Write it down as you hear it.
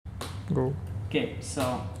Go. Okay,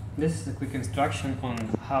 so this is a quick instruction on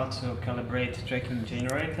how to calibrate tracking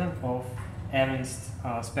generator of Arinst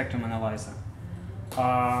spectrum analyzer.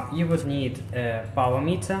 You would need a power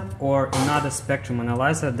meter or another spectrum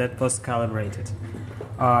analyzer that was calibrated.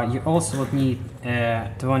 You also would need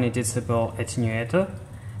a 20 decibel attenuator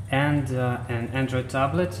and an Android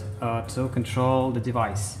tablet to control the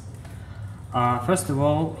device. First of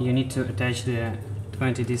all, you need to attach the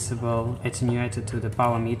 20 decibel attenuator to the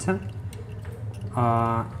power meter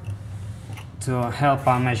to help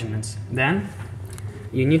our measurements. Then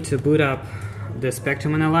you need to boot up the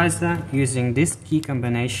spectrum analyzer using this key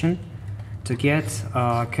combination to get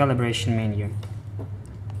a calibration menu.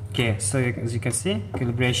 Okay, so as you can see,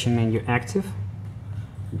 calibration menu active.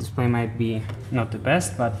 Display might be not the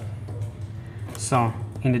best, but so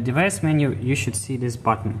in the device menu you should see this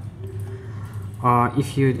button.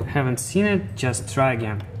 If you haven't seen it, just try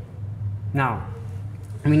again. Now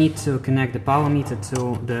we need to connect the power meter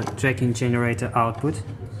to the tracking generator output,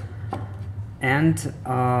 and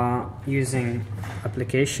using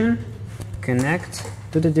application connect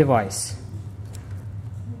to the device.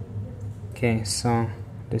 Okay, so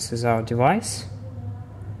this is our device.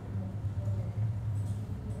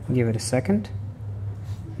 Give it a second.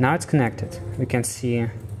 Now it's connected. We can see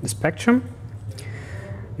the spectrum.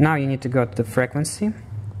 Now you need to go to the frequency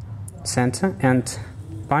center and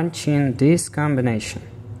punch in this combination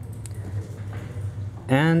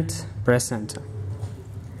and press enter.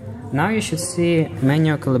 Now you should see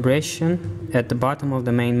manual calibration at the bottom of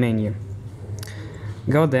the main menu.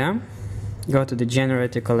 Go there, go to the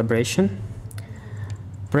generator calibration,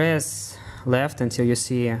 press left until you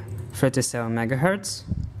see 37 MHz.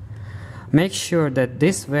 Make sure that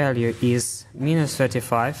this value is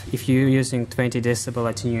 -35 if you're using 20 decibel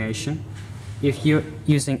attenuation. If you're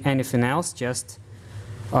using anything else, just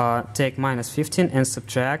take -15 and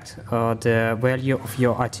subtract the value of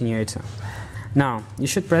your attenuator. Now you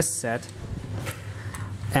should press set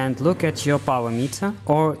and look at your power meter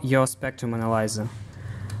or your spectrum analyzer.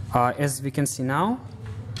 As we can see now,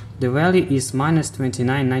 the value is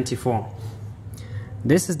 -29.94.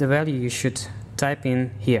 This is the value you should type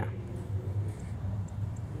in here.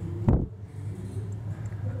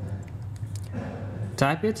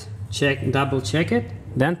 Type it, double check it,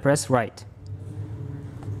 then press right.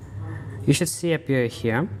 You should see appear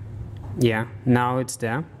here. Yeah, now it's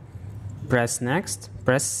there. Press next,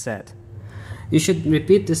 press set. You should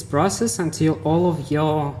repeat this process until all of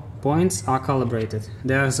your points are calibrated.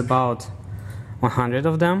 There's about 100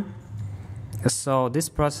 of them, so this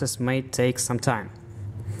process may take some time.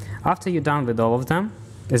 After you're done with all of them,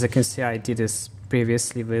 as you can see, I did this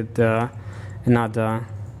previously with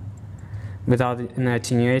without an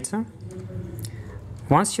attenuator.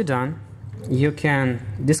 Once you're done, you can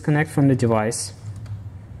disconnect from the device,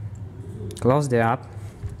 close the app,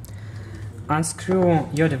 unscrew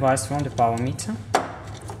your device from the power meter,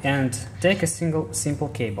 and take a simple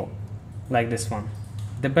cable, like this one.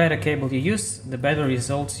 The better cable you use, the better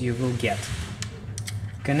results you will get.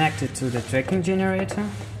 Connect it to the tracking generator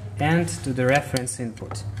and to the reference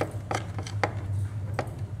input.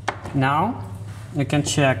 Now you can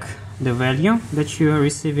check the value that you are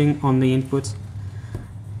receiving on the input.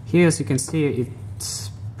 Here, as you can see, it's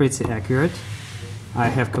pretty accurate. I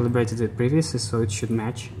have calibrated it previously, so it should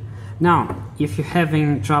match. Now, if you're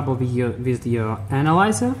having trouble with your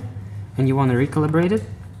analyzer and you want to recalibrate it,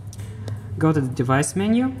 go to the device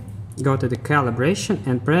menu, go to the calibration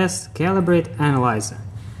and press calibrate analyzer.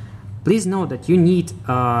 Please note that you need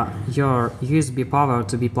your USB power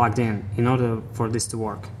to be plugged in order for this to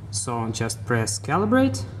work. So just press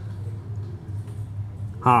calibrate.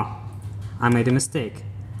 I made a mistake.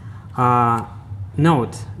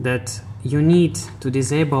 Note that you need to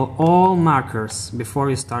disable all markers before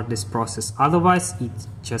you start this process, otherwise it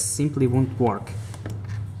just simply won't work.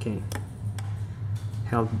 Okay,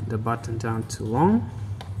 held the button down too long.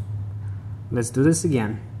 Let's do this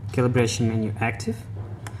again. Calibration menu active.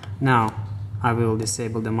 Now I will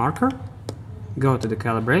disable the marker, go to the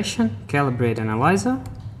calibration, calibrate analyzer,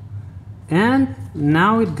 and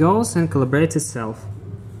now it goes and calibrates itself.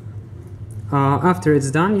 After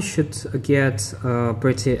it's done, you should get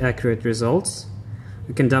pretty accurate results.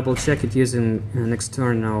 You can double check it using an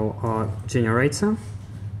external generator,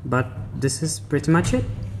 but this is pretty much it.